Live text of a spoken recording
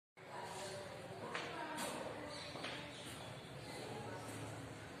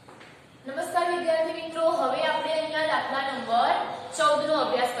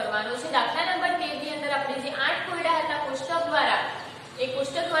કરવાનો છે। દાખલા નંબર 13 ની અંદર આપણે જે 8 કોયડા હતા કોષ્ટક દ્વારા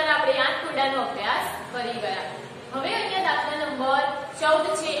આપણે 8 કોયડાનો અભ્યાસ કરી ગયા। હવે અહીંયા દાખલા નંબર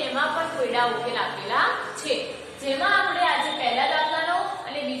 14 છે એમાં પણ કોયડા ઉકેલ આપેલા છે, જેમાં આપણે આજે પહેલા દાખલાનો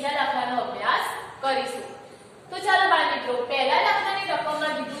અને બીજા દાખલાનો અભ્યાસ કરીશું। તો ચાલો બાળ મિત્રો, પહેલા દાખલાની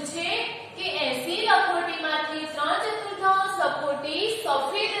રકમમાં કીધું છે કે 80 લખોટીમાંથી 3/4 લખોટી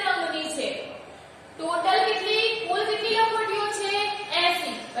સફેદ રંગની છે। ટોટલ કેટલી કુલ કેટલી લખોટીઓ છે?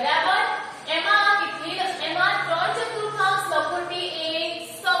 80 બરાબર। એમાં 3/4 લખોટી એ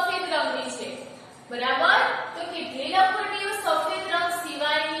સફેદ રંગની છે બરાબર। તો કેટલી લખોટીઓ સફેદ રંગ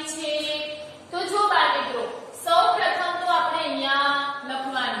સિવાયની છે? તો જો બાળ મિત્રો, સૌપ્રથમ તો આપણે અહીંયા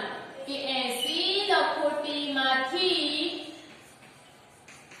લખવાનું કે 80 લખોટીમાંથી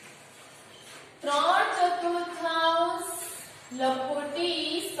 3/4 લખોટી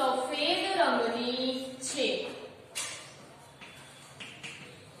સફેદ રંગની છે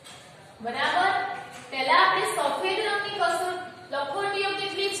બરાબર। પહેલા આપણે સફેદ રંગની લખોટીઓ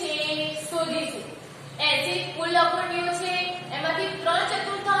કેટલી છે શોધીશું। 80 કુલ લખોટીઓ છે, એમાંથી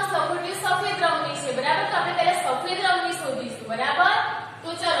 3/4 લખોટીઓ સફેદ રંગની છે બરાબર। તો આપણે પહેલા સફેદ રંગની શોધીશું બરાબર। તો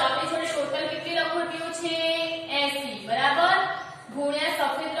ચલો આપણી જોડે ટોટલ કેટલી લખોટીઓ છે? 80 બરાબર, ગુણ્યા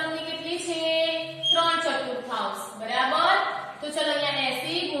સફેદ રંગની કેટલી છે? 3/4 બરાબર। તો ચલો અહીંયા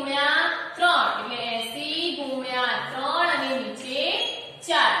 80 ગુણ્યા 3 એટલે 80 ગુણ્યા 3 અને નીચે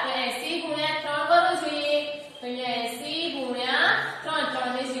 4, તો 80 ગુણ્યા 3 કરવો જોઈએ। તો અહીંયા 80 ગુણ્યા 3, 3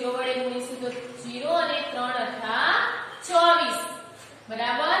 ને 0 વડે ગુણીશું તો 0 અને 3 અઠા 24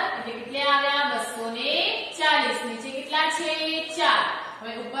 બરાબર। એટલે કેટલા આવ્યા? 240। નીચે કેટલા છે? 4।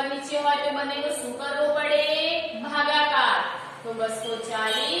 હવે ઉપર નીચે હોય તો બંનેનો શું કરવો પડે? ભાગાકાર। તો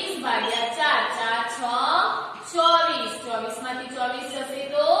 240 ભાગ્યા 4, 4 6 24, 24 માંથી 24 જશે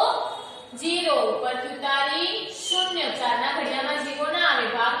તો 0, ઉપરથી ઉતારી 0, 4 ના ઘડિયામાં 0 ના આવે,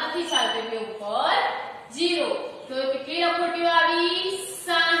 ભાગ નથી ચાલતો એટલે ઉપર 0। તો કેટલી લખોટીઓ આવી?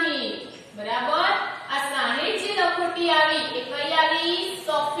 60 બરાબર। આ 60 જે લખોટી આવી એ કઈ આવી?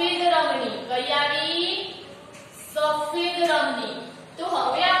 સફેદ રંગની। કઈ આવી? સફેદ રંગની। તો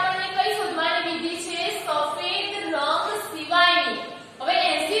હવે આપણને કઈ શોધવાની વિધિ છે? સફેદ રંગ સિવાયની। હવે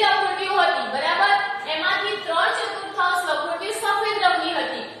 80 લખોટીઓ હતી બરાબર, એમાંથી 3/4 લખોટીઓ સફેદ રંગની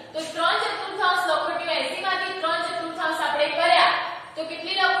હતી। તો 3/4 લખોટીઓ 80 માંથી 3/4 આપણે કર્યા તો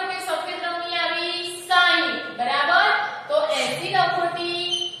કેટલી લખોટીઓ સફેદ રંગની આવી? 60 બરાબર। તો 80 લખોટી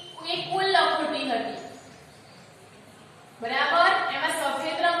એ કુલ લખોટી હતી બરાબર, એમાં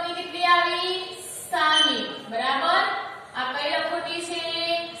સફેદ રંગની કેટલી આવી? 60 બરાબર। આ કઈ લખોટી છે?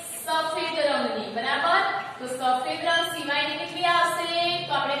 સફેદ રંગની બરાબર। તો સફેદ રંગ સિવાયની કેટલી આવશે?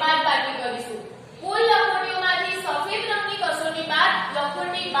 તો આપણે બાદબાકી કરીશું। કુલ લખોટીઓમાંથી સફેદ રંગની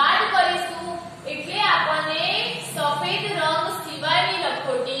લખોટી બાદ કરીશું એટલે આપણને સફેદ રંગ સિવાયની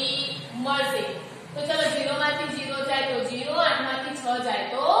લખોટી મળશે। તો ચલો 0 માંથી 0 જાય તો 0, 8 માંથી 6 જાય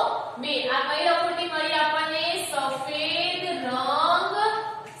તો 2। આ કઈ લખોટી મળી આપણને? સફેદ રંગ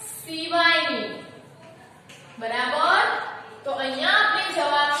સિવાયની બરાબર। તો અહીંયા આપણે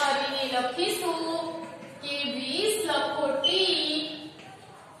જવાબ કરીને લખીશું કે 20 લખોટી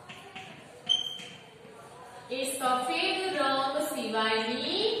એ સફેદ રંગ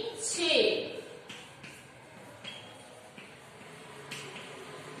સિવાયની છે।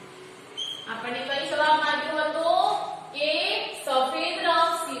 આપણને કઈ જવાબ માંગ્યો હતો? કે સફેદ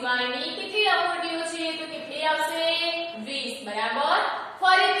રંગ સિવાયની કેટલી લખોટીઓ છે? તો કેટલી આવશે? 20 બરાબર।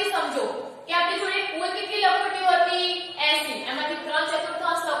 ફરીથી સમજો કે આપણી જોડે કુલ કેટલી લખોટીઓ હતી? 80, એમાંથી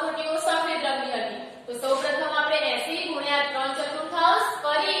 3/4 લખોટીઓ સફેદ રંગની હતી। તો સૌપ્રથમ આપણે 80 ગુણ્યા 3/4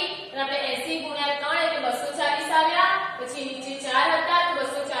 કરી અને આપણે 80 ગુણ્યા 3 એટલે 240 આવ્યા। પછી નીચે 4 હતા તો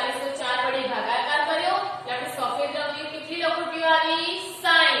 240 તો 4 વડે ભાગાકાર કર્યો એટલે આપણે સફેદ રંગની કેટલી લખોટીઓ આવી?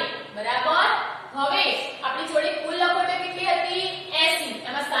 60 બરાબર। હવે આપણી જોડે કુલ લખોટીઓ કેટલી હતી? 80,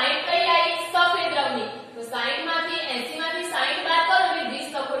 એમાં 60 કઈ આવી? સફેદ રંગની। તો 60 માંથી 80 માંથી 60 બાદ કરો એટલે 20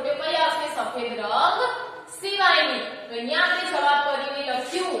 લખોટીઓ કઈ આવશે? સફેદ રંગ સિવાયની। તો અહીંયા આપણે જવાબ કરીને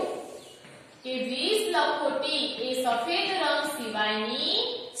લખ્યું કે 20 લખોટી એ સફેદ રંગ સિવાયની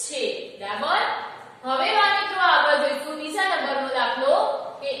છે બરાબર। હવે મિત્રો આગળ જોઈશું બીજા નંબરનો દાખલો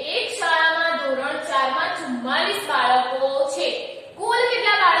કે એક શાળામાં ધોરણ 4 માં 44 બાળકો છે। કુલ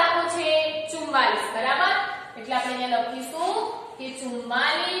કેટલા બાળકો છે? 44 બરાબર। એટલે આપણે અહીંયા લખીશું કે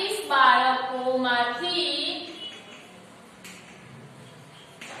 44 બાળકોમાંથી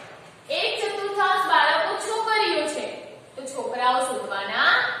 1/4 બાળકો છોકરીઓ છે, તો છોકરાઓ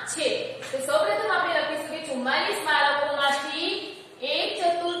શોધવાના છે। તો સૌપ્રથમ આપણે લખીશું કે 44 બાળકોમાંથી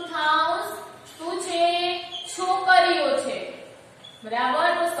 1/4 શું છે? છોકરીઓ છે બરાબર।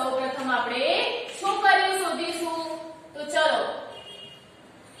 તો સૌ પ્રથમ આપણે છોકરીઓ શોધીશું। તો ચલો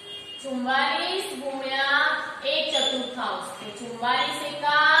 44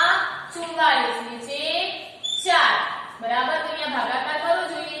 એકા 44 નીચે 4 બરાબર તો અહીંયા ભાગાકાર કરવો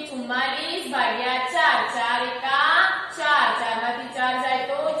જોઈએ 44 ભાગ્યા 4 4 એકા 4 4 માંથી 4 જાય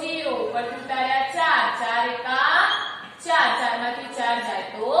તો 0 ઉપરથી ઉતાર્યા 4 4 એકા 4 4 માંથી 4 જાય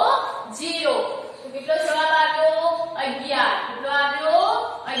તો 0 તો કેટલો જવાબ આવ્યો 11 કેટલો આવ્યો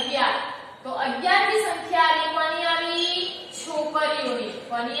 11 તો 11 ની સંખ્યા આવી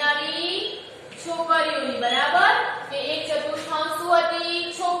કોની આવી છોકરીઓની બરાબર કે 1/4 શું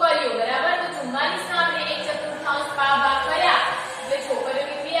હતી છોકરીઓ બરાબર તો 44 ના આપણે 1/4 ભાગ કર્યા એટલે છોકરીઓ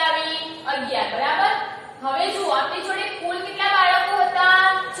કેટલી આવી 11 બરાબર હવે જો આપણી જોડે કુલ કેટલા બાળકો હતા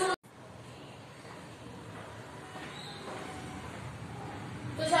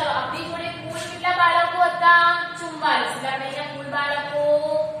તો ચાલો આપણી જોડે કુલ કેટલા બાળકો હતા 44 એટલે આપણે અહીંયા કુલ બાળકો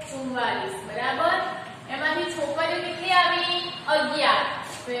 44 બરાબર એમાંથી છોકરીઓ કેટલી આવી 11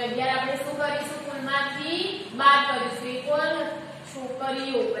 તો 11 આપણે શું કરીશું કુલમાંથી બાદ કરીશું કોણ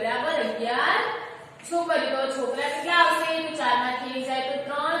છોકરીઓ બરાબર 11 છોકરીઓ તો છોકરા કેટલા આવશે તો 4 માંથી 1 જાય તો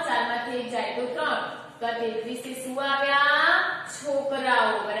 3 4 માંથી 1 જાય તો 3 તો 33 થી શું આવ્યા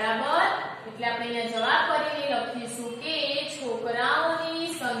છોકરાઓ બરાબર એટલે આપણે અહીંયા જવાબ કરીને લખીશું કે છોકરાઓની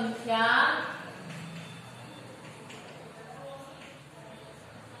સંખ્યા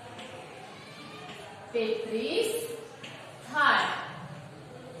 33 થાય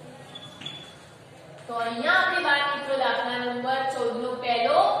તો અહીંયા આપણે બાળ મિત્રો દાખલા નંબર 14 નો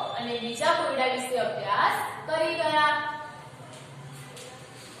પહેલો અને બીજા કોયડા વિશે અભ્યાસ કરી ગયા